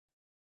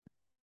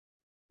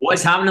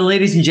What's happening,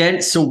 ladies and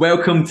gents? So,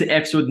 welcome to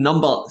episode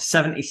number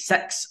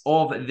 76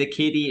 of the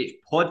KDH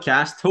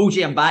podcast. Told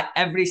you I'm back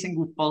every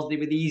single Thursday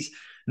with these,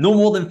 no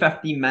more than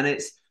 15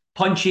 minutes,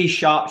 punchy,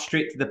 sharp,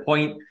 straight to the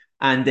point.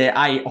 And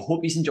I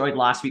hope you enjoyed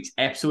last week's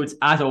episodes.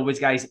 As always,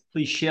 guys,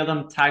 please share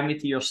them, tag me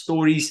to your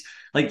stories.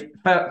 Like, in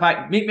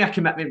fact, make me a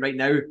commitment right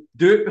now.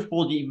 Do it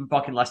before you even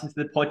fucking listen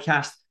to the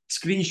podcast.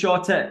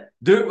 Screenshot it,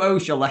 do it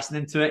whilst you're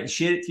listening to it, and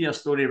share it to your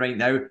story right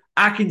now.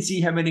 I can see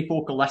how many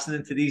folk are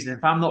listening to these, and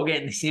if I'm not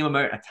getting the same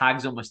amount of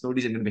tags on my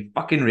stories, I'm going to be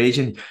fucking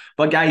raging.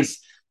 But guys,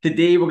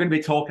 today we're going to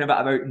be talking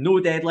about no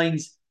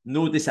deadlines,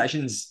 no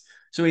decisions.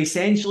 So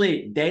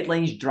essentially,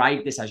 deadlines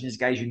drive decisions,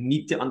 guys. You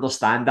need to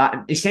understand that.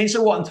 And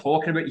essentially, what I'm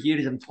talking about here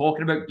is I'm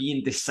talking about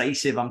being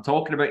decisive. I'm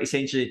talking about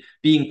essentially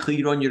being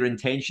clear on your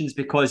intentions,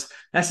 because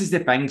this is the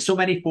thing. So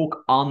many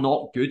folk are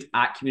not good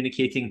at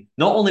communicating,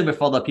 not only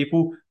with other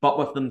people, but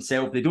with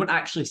themselves. They don't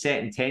actually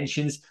set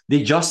intentions.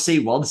 They just say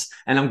words.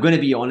 And I'm going to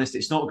be honest,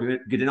 it's not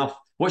good enough.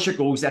 What's your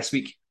goals this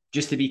week?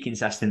 Just to be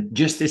consistent,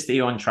 just to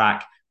stay on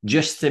track,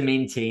 just to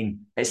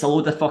maintain. It's a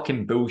load of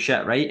fucking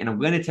bullshit, right? And I'm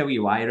going to tell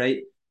you why,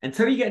 right?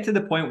 Until you get to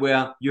the point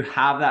where you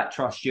have that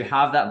trust, you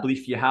have that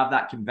belief, you have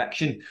that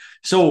conviction.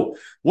 So,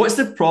 what's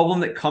the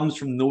problem that comes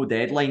from no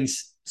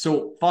deadlines?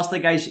 So, firstly,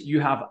 guys, you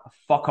have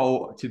fuck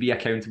all to be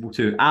accountable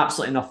to.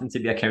 Absolutely nothing to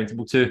be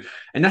accountable to.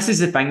 And this is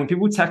the thing: when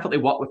people typically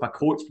work with a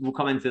coach, people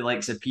come into the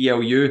likes of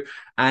PLU,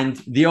 and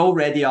they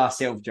already are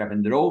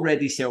self-driven. They're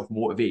already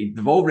self-motivated.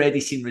 They've already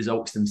seen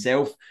results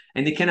themselves,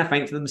 and they kind of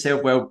think to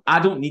themselves, "Well, I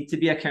don't need to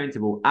be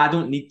accountable. I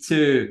don't need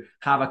to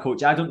have a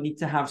coach. I don't need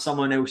to have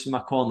someone else in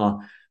my corner."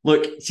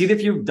 Look, see,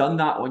 if you've done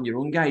that on your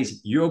own,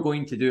 guys, you're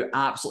going to do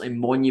absolutely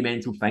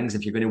monumental things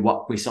if you're going to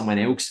work with someone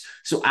else.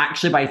 So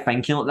actually, by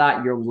thinking like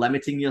that, you're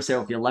limiting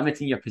yourself, you're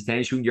limiting your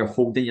potential, and you're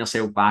holding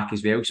yourself back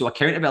as well. So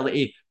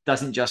accountability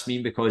doesn't just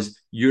mean because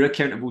you're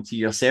accountable to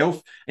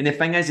yourself. And the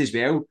thing is as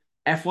well,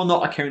 if we're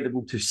not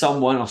accountable to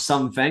someone or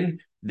something,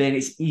 then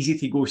it's easy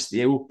to go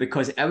stale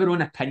because our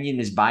own opinion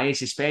is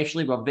biased,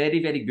 especially we're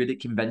very, very good at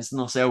convincing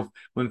ourselves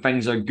when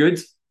things are good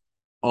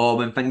or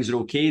when things are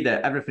okay,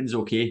 that everything's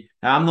okay.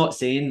 Now, I'm not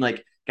saying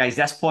like, guys,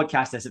 this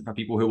podcast isn't for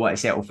people who want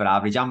to settle for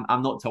average. I'm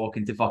not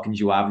talking to fucking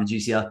Joe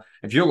averages here.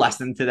 If you're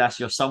listening to this,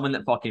 you're someone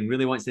that fucking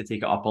really wants to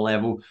take it up a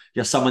level.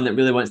 You're someone that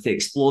really wants to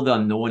explore the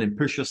unknown and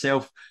push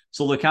yourself.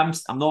 So look, I'm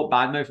not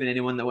bad mouthing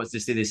anyone that wants to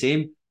stay the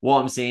same. What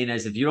I'm saying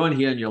is, if you're on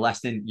here and you're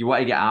listening, you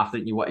want to get after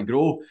it, and you want to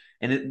grow.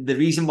 And the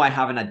reason why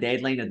having a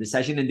deadline, a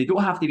decision, and they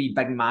don't have to be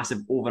big, massive,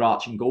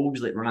 overarching goals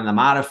like running a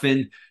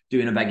marathon,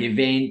 doing a big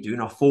event,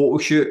 doing a photo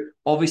shoot.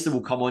 Obviously,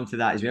 we'll come on to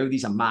that as well.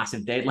 These are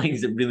massive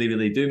deadlines that really,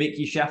 really do make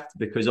you shift,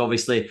 because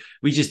obviously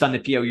we just done the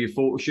PLU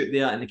photo shoot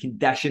there, and the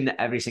condition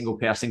that every single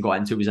person got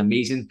into was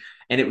amazing.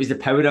 And it was the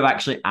power of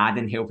actually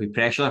adding healthy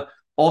pressure.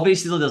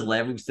 Obviously, there's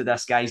levels to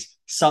this, guys.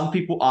 Some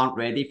people aren't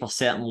ready for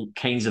certain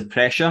kinds of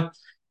pressure.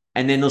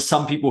 And then there's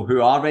some people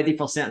who are ready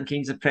for certain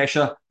kinds of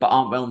pressure, but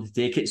aren't willing to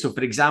take it. So,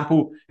 for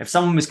example, if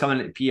someone was coming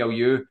into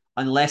PLU,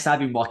 unless I've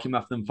been working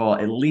with them for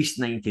at least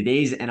 90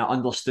 days and I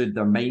understood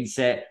their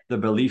mindset, their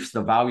beliefs,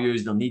 their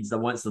values, their needs, their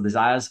wants, their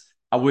desires,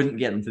 I wouldn't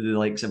get them to do the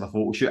likes of a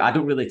photo shoot. I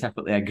don't really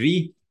typically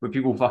agree with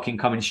people fucking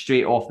coming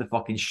straight off the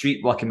fucking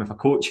street, working with a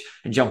coach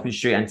and jumping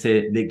straight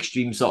into the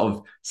extreme sort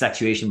of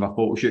situation of a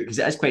photo shoot, because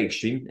it is quite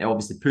extreme. It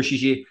obviously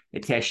pushes you,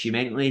 it tests you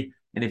mentally.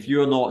 And if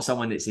you're not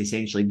someone that's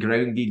essentially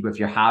grounded with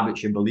your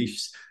habits, your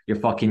beliefs, your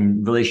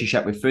fucking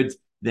relationship with food,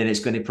 then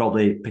it's going to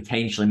probably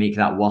potentially make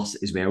that worse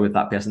as well if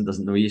that person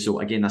doesn't know you.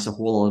 So again, that's a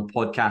whole other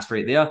podcast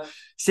right there.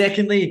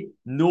 Secondly,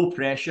 no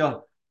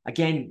pressure.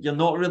 Again, you're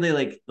not really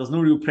like, there's no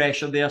real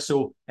pressure there.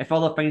 So if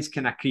other things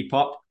kind of creep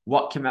up,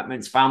 work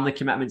commitments, family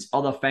commitments,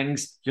 other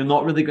things, you're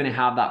not really going to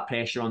have that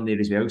pressure on there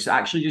as well. So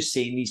actually just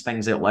saying these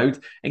things out loud.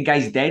 And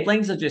guys,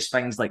 deadlines are just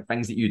things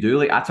that you do.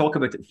 Like I talk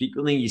about it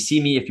frequently. You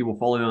see me if you will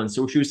follow me on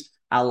socials.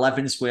 I live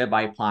and swear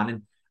by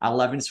planning. I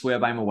live and swear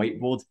by my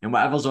whiteboard. And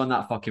whatever's on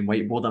that fucking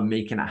whiteboard, I'm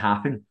making it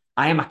happen.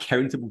 I am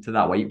accountable to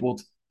that whiteboard.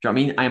 Do you know what I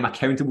mean? I am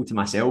accountable to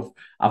myself.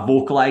 I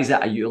vocalize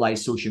it. I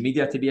utilize social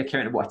media to be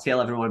accountable. I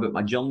tell everyone about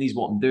my journeys,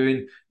 what I'm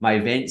doing, my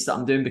events that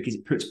I'm doing, because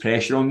it puts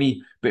pressure on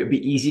me. But it'd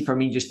be easy for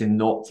me just to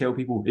not tell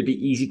people. It'd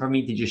be easy for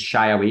me to just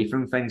shy away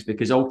from things,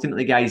 because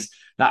ultimately, guys,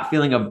 that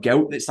feeling of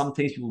guilt that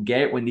sometimes people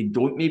get when they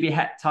don't maybe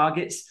hit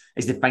targets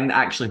is the thing that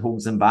actually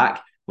holds them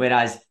back.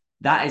 Whereas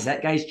that is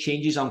it, guys.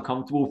 Change is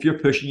uncomfortable. If you're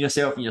pushing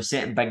yourself and you're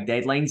setting big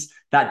deadlines,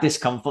 that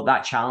discomfort,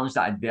 that challenge,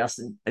 that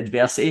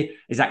adversity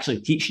is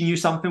actually teaching you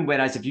something.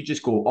 Whereas if you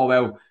just go, oh,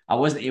 well, I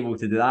wasn't able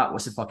to do that,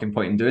 what's the fucking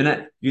point in doing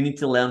it? You need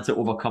to learn to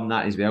overcome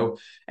that as well.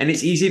 And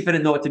it's easy for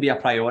it not to be a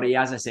priority.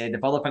 As I said,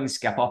 if other things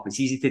skip up,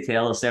 it's easy to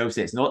tell ourselves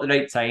that it's not the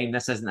right time,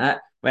 this isn't it.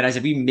 Whereas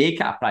if we make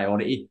it a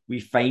priority, we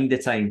find the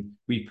time,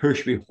 we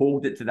push, we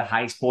hold it to the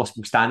highest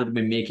possible standard, and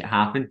we make it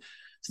happen.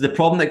 So the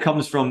problem that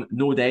comes from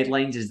no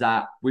deadlines is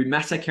that we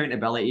miss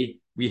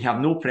accountability. We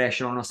have no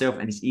pressure on ourselves,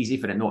 and it's easy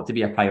for it not to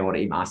be a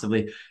priority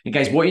massively. And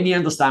guys, what you need to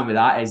understand with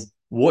that is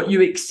what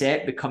you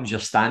accept becomes your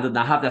standard. And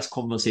I have this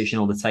conversation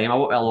all the time. I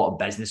work with a lot of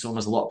business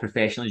owners, a lot of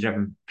professionally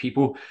driven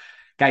people.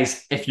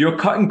 Guys, if you're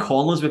cutting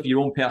corners with your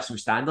own personal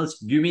standards,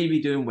 you may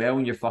be doing well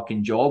in your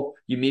fucking job.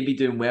 You may be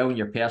doing well in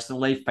your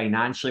personal life,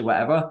 financially,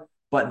 whatever.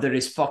 But there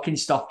is fucking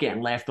stuff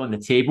getting left on the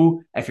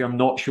table if you're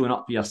not showing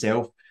up for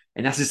yourself.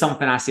 And this is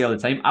something I say all the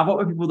time. I've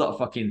worked with people that are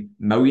fucking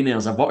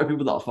millionaires. I've worked with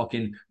people that are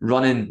fucking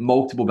running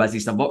multiple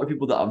businesses. I've worked with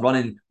people that are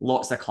running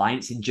lots of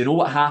clients. And do you know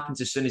what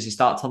happens as soon as they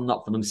start turning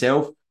up for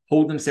themselves,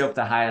 hold themselves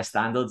to higher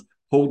standards,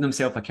 hold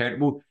themselves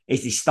accountable,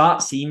 is they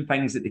start seeing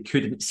things that they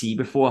couldn't see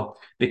before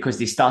because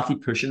they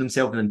started pushing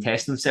themselves and then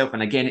testing themselves.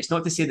 And again, it's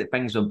not to say that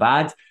things were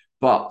bad,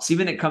 but see,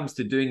 when it comes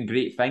to doing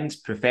great things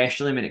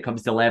professionally, when it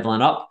comes to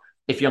leveling up,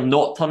 if you're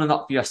not turning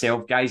up for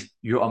yourself, guys,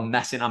 you are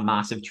missing a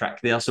massive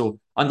trick there. So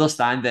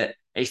understand that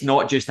it's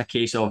not just a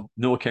case of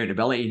no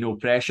accountability, no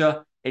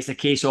pressure. It's a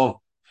case of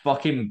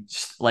fucking,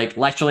 like,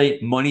 literally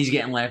money's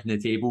getting left on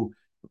the table.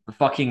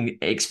 Fucking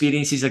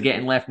experiences are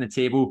getting left on the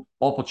table.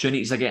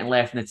 Opportunities are getting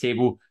left on the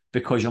table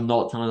because you're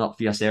not turning up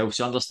for yourself.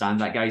 So understand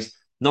that, guys.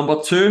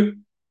 Number two,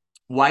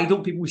 why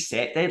don't people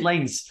set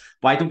deadlines?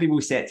 Why don't people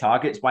set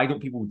targets? Why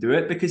don't people do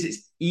it? Because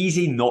it's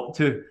easy not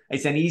to.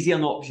 It's an easier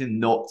option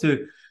not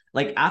to.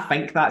 Like, I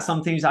think that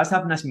sometimes I was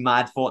having this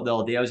mad thought the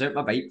other day. I was out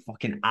on my bike,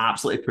 fucking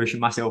absolutely pushing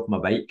myself on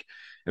my bike.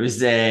 It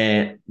was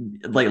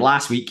like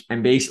last week,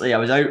 and basically I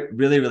was out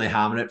really, really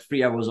hammering it,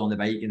 3 hours on the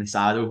bike in the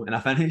saddle, and I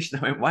finished.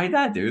 And I went, why did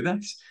I do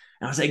this?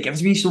 And I was like, it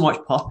gives me so much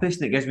purpose,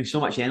 and it gives me so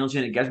much energy,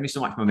 and it gives me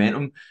so much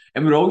momentum.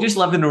 And we're all just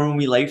living our own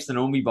wee lives and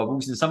our own wee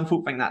bubbles. And some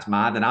folk think that's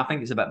mad, and I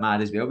think it's a bit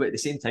mad as well. But at the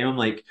same time, I'm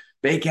like,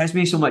 but it gives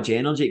me so much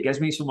energy, it gives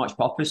me so much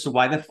purpose. So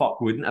why the fuck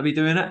wouldn't I be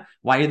doing it?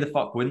 Why the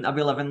fuck wouldn't I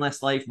be living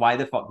this life? Why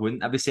the fuck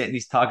wouldn't I be setting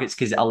these targets?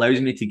 Because it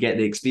allows me to get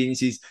the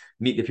experiences,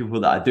 meet the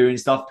people that are doing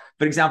stuff.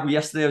 For example,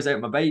 yesterday I was out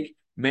on my bike,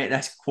 met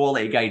this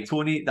quality guy,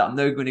 Tony, that I'm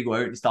now going to go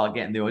out and start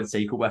getting the odd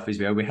cycle with as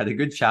well. We had a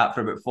good chat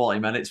for about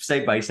 40 minutes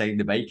side by side on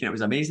the bike, and it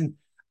was amazing.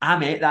 I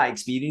met that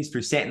experience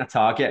through setting a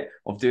target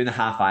of doing a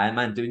half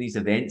Ironman, doing these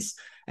events.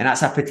 And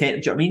that's a potential. Do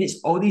you know what I mean? It's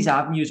all these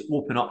avenues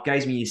open up,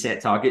 guys, when you set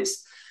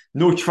targets.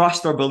 No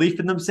trust or belief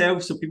in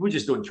themselves. So people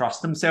just don't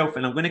trust themselves.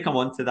 And I'm going to come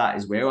on to that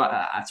as well.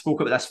 I spoke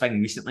about this thing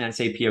recently on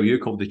say PLU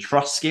called the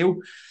trust scale.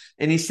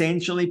 And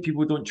essentially,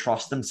 people don't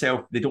trust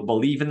themselves. They don't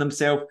believe in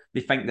themselves.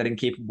 They think they're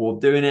incapable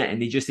of doing it.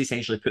 And they just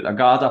essentially put their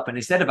guard up. And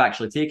instead of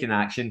actually taking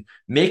action,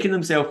 making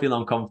themselves feel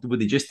uncomfortable,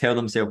 they just tell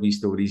themselves these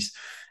stories.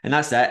 And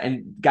that's it.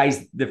 And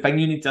guys, the thing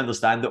you need to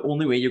understand, the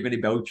only way you're going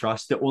to build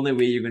trust, the only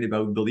way you're going to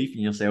build belief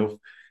in yourself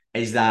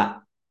is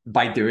that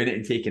by doing it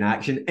and taking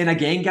action. And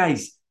again,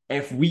 guys,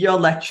 if we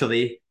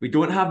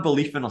don't have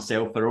belief in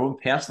ourselves for our own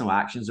personal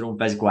actions, our own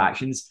physical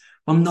actions,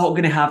 we're not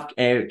going to have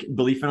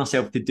belief in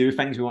ourselves to do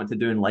things we want to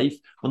do in life.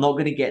 We're not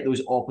going to get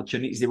those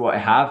opportunities they want to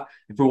have.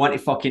 If we want to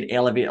fucking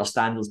elevate our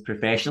standards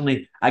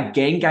professionally,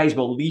 again, guys,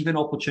 we're leaving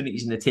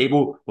opportunities on the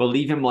table. We're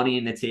leaving money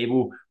on the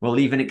table. We're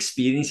leaving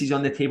experiences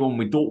on the table, and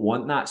we don't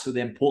want that. So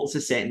the importance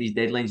of setting these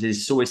deadlines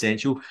is so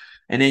essential.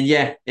 And then,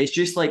 yeah, it's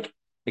just like,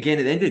 again,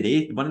 at the end of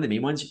the day, one of the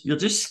main ones, you're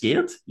just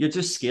scared. You're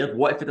just scared.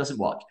 What if it doesn't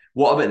work?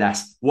 What about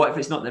this? What if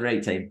it's not the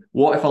right time?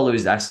 What if I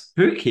lose this?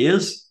 Who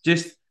cares?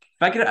 Just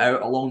figure it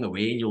out along the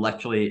way, and you'll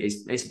literally,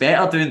 it's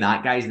better doing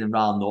that, guys, than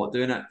rather not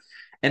doing it.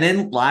 And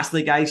then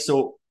lastly, guys,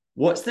 so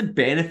what's the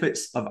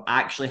benefits of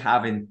actually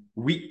having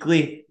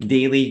weekly,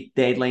 daily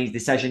deadlines,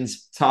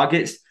 decisions,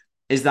 targets?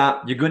 Is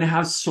that you're going to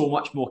have so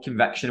much more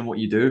conviction in what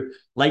you do.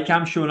 Like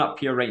I'm showing up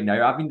here right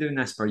now. I've been doing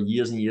this for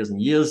years and years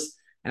and years.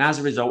 And as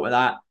a result of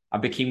that, I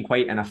became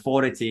quite an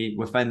authority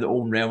within the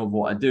own realm of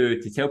what I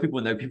do to tell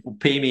people now. People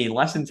pay me and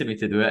listen to me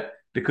to do it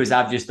because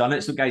I've just done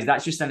it. So, guys,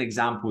 that's just an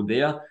example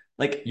there.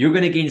 Like, you're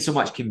going to gain so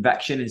much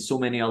conviction in so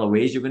many other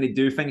ways. You're going to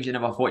do things you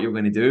never thought you were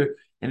going to do.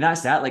 And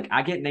that's that. Like,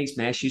 I get nice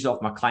messages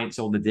off my clients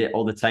all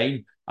the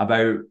time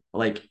about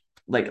like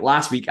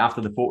last week after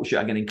the photo shoot,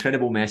 I get an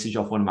incredible message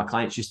off one of my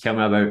clients just telling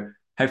me about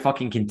how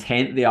fucking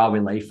content they are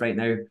with life right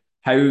now,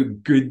 how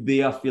good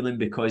they are feeling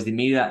because they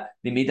made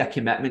a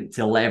commitment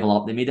to level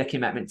up. They made a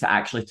commitment to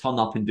actually turn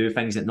up and do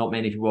things that not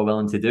many people are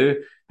willing to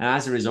do. And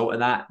as a result of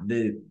that,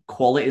 the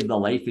quality of their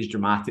life is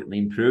dramatically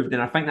improved.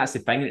 And I think that's the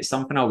thing. It's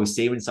something I always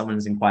say when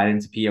someone's inquiring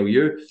into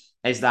PLU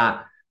is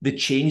that the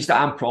change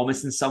that I'm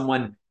promising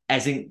someone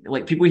isn't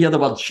like people hear the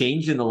word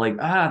change and they're like,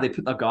 they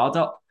put their guard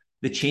up.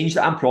 The change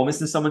that I'm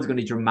promising someone's going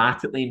to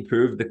dramatically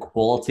improve the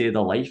quality of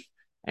their life.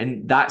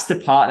 And that's the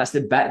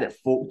bit that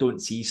folk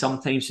don't see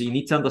sometimes. So you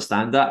need to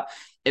understand that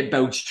it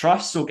builds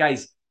trust. So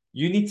guys,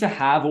 you need to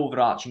have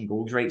overarching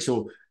goals, right?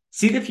 So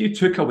see if you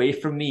took away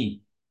from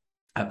me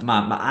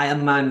my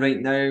Ironman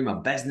right now,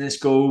 my business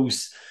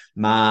goals,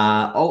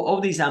 my all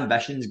these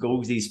ambitions,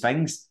 goals, these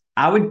things,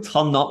 I would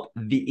turn up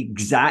the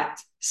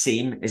exact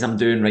same as I'm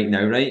doing right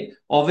now, right?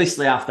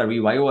 Obviously, after a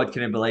wee while, I'd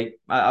kind of be like,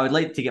 I would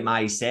like to get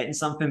my eyes set in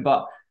something,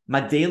 but my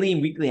daily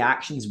and weekly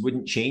actions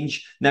wouldn't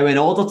change. Now, in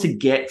order to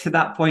get to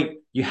that point,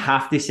 you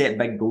have to set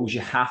big goals.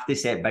 You have to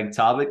set big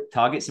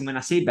targets. And when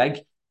I say big,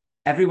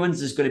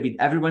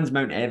 everyone's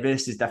Mount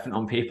Everest is different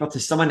on paper to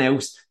someone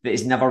else that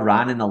has never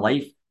ran in their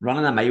life.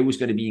 running a mile is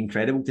going to be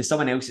incredible. To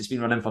someone else that's been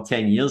running for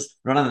 10 years,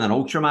 running an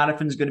ultra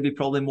marathon is going to be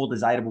probably more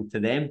desirable to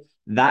them.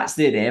 That's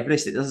their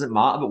Everest. It doesn't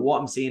matter. But what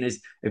I'm saying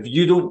is, if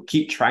you don't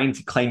keep trying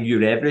to climb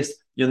your Everest,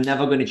 you're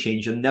never going to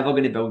change. You're never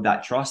going to build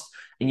that trust.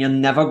 And you're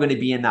never going to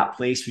be in that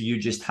place where you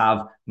just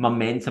have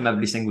momentum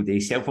every single day,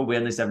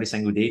 self-awareness every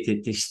single day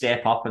to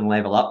step up and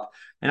level up.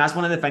 And that's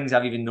one of the things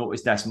I've even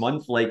noticed this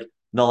month. Like,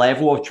 the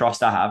level of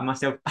trust I have in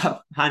myself,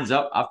 hands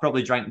up, I've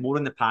probably drank more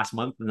in the past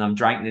month than I've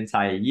drank the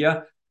entire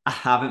year. I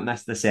haven't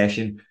missed a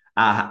session.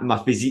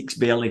 My physique's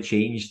barely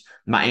changed.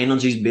 My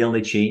energy's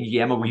barely changed.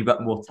 Yeah, I'm a wee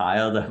bit more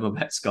tired. I'm a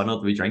bit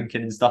scunnered with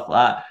drinking and stuff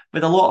like that.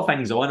 But a lot of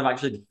things on. I've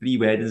actually had 3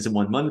 weddings in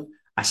 1 month.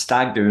 I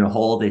stag doing a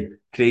holiday.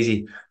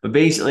 Crazy. But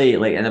basically,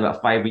 like in about a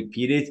 5-week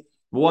period,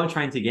 what I'm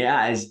trying to get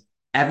at is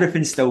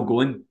everything's still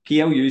going.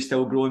 PLU is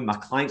still growing. My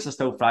clients are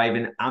still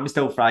thriving. I'm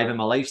still thriving.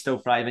 My life's still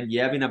thriving.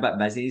 Yeah, I've been a bit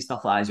busy and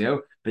stuff like that as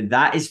well. But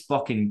that is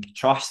fucking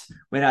trust.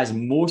 Whereas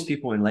most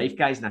people in life,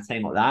 guys, in a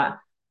time like that,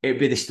 it'd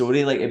be the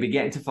story. Like, it'd be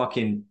getting to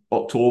fucking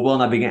October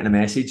and I'd be getting a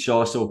message.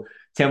 So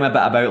tell me a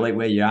bit about like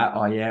where you're at.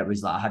 Oh yeah, it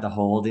was like I had a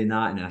holiday and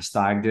that and a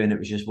stag doing. It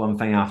was just one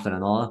thing after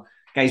another.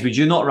 Guys, would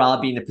you not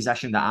rather be in the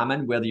position that I'm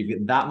in, where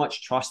you've got that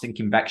much trust and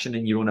conviction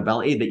in your own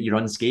ability that you're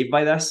unscathed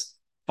by this?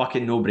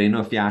 Fucking no-brainer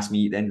if you ask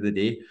me at the end of the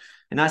day.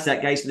 And that's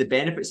it, guys. So the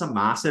benefits are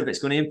massive. It's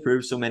going to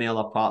improve so many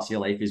other parts of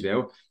your life as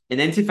well. And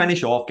then to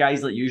finish off,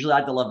 guys, like usually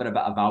I deliver a bit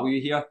of value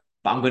here,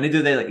 but I'm going to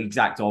do the like,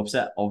 exact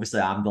opposite.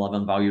 Obviously, I'm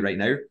delivering value right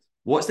now.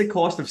 What's the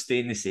cost of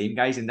staying the same,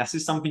 guys? And this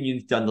is something you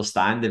need to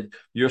understand. If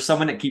you're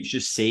someone that keeps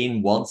just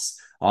saying words,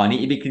 oh, I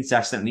need to be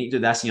consistent, I need to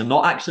do this, and you're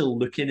not actually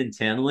looking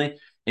internally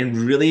and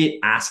really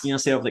asking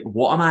yourself, like,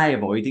 what am I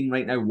avoiding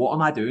right now? What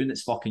am I doing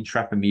that's fucking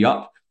tripping me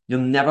up? You're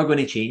never going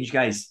to change,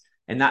 guys.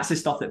 And that's the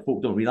stuff that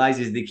folk don't realize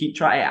is they keep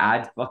trying to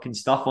add fucking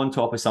stuff on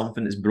top of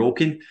something that's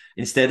broken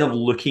instead of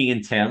looking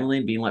internally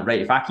and being like, right,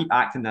 if I keep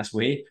acting this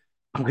way,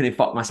 I'm going to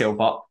fuck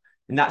myself up.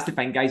 And that's the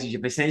thing, guys, is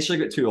you've essentially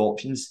got 2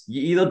 options.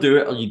 You either do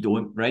it or you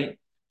don't, right?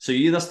 So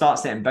you either start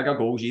setting bigger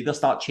goals, you either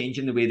start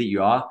changing the way that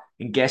you are,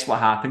 and guess what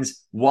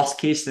happens? Worst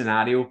case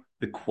scenario,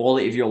 the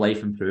quality of your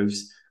life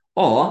improves.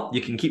 Or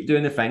you can keep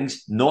doing the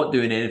things, not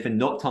doing anything,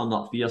 not turning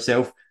up for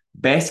yourself.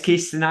 Best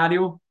case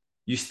scenario,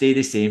 you stay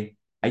the same.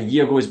 A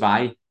year goes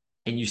by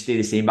and you stay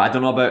the same. But I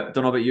don't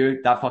know about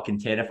you. That fucking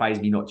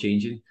terrifies me not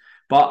changing.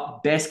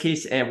 But worst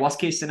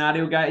case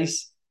scenario,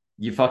 guys,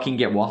 you fucking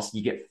get worse.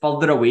 You get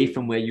further away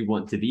from where you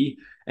want to be.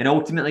 And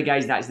ultimately,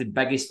 guys, that's the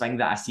biggest thing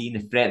that I see in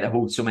the threat that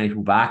holds so many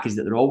people back is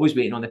that they're always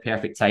waiting on the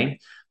perfect time.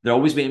 They're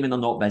always waiting when they're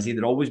not busy.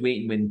 They're always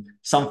waiting when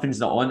something's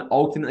not on.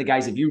 Ultimately,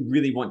 guys, if you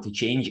really want to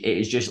change, it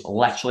is just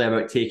literally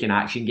about taking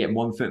action, getting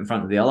one foot in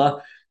front of the other.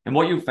 And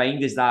what you'll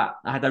find is that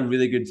I had a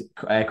really good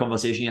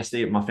conversation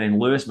yesterday with my friend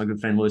Lewis, my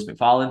good friend Lewis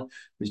McFarlane,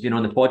 who's been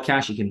on the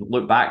podcast. You can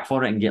look back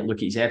for it and look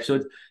at his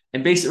episode.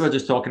 And basically, we're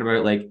just talking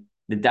about like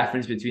the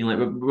difference between like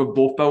we're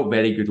both built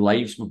very good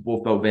lives, we've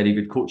both built very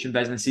good coaching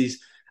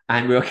businesses,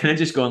 and we were kind of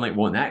just going like,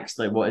 what next?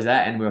 Like, what is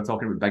that? And we were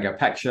talking about bigger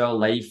picture,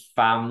 life,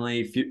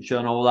 family, future,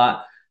 and all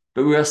that.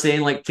 But we were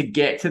saying like to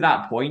get to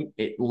that point,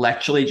 it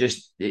literally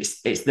just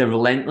it's the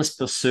relentless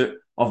pursuit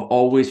of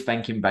always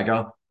thinking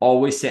bigger,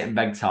 always setting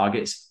big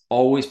targets,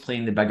 always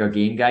playing the bigger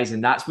game, guys.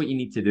 And that's what you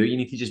need to do. You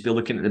need to just be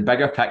looking at the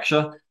bigger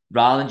picture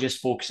rather than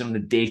just focusing on the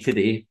day to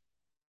day,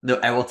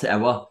 the hour to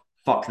hour.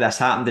 Fuck, this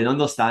happened, and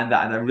understand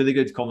that. I had a really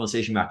good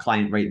conversation with a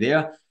client right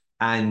there,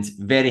 and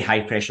very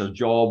high pressure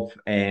job,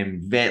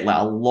 very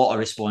like a lot of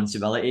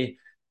responsibility.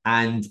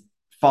 And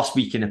first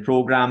week in the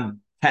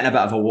program, hitting a bit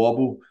of a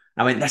wobble.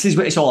 I went, this is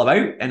what it's all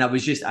about. And I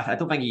was just, I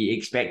don't think he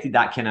expected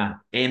that kind of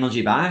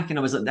energy back. And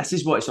I was like, this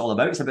is what it's all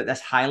about. It's about this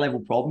high level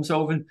problem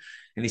solving.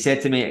 And he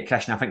said to me,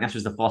 Christian, I think this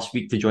was the first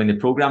week to join the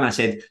program. And I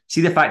said,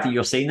 see the fact that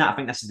you're saying that, I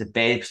think this is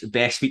the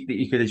best week that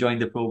you could have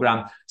joined the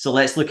program. So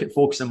let's look at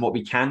focusing on what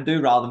we can do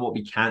rather than what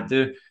we can't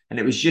do. And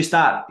it was just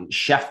that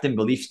shift in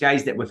beliefs,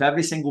 guys, that with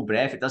every single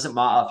breath, it doesn't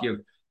matter if you've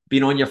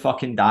been on your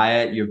fucking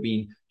diet, you've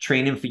been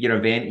training for your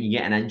event, and you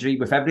get an injury.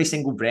 With every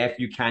single breath,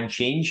 you can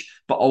change.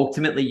 But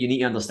ultimately, you need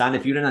to understand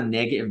if you're in a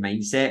negative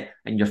mindset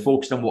and you're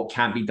focused on what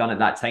can't be done at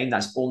that time,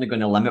 that's only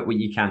going to limit what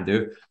you can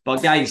do.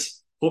 But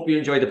guys, hope you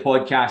enjoyed the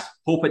podcast.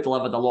 Hope it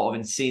delivered a lot of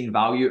insane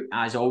value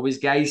as always,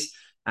 guys.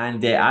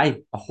 And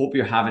I hope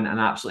you're having an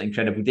absolutely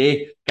incredible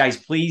day. Guys,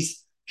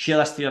 please share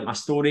this to my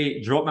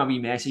story. Drop me a wee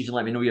message and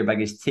let me know your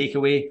biggest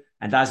takeaway.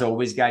 And as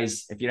always,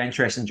 guys, if you're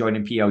interested in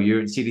joining PLU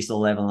and seriously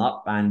leveling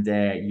up and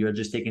you're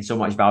just taking so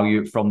much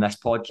value from this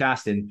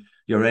podcast and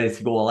you're ready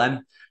to go all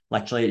in,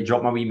 literally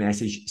drop my wee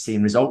message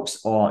saying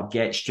results or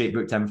get straight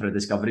booked in for a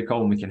discovery call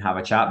and we can have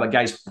a chat. But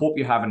guys, hope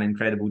you have an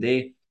incredible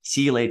day.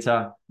 See you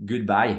later. Goodbye.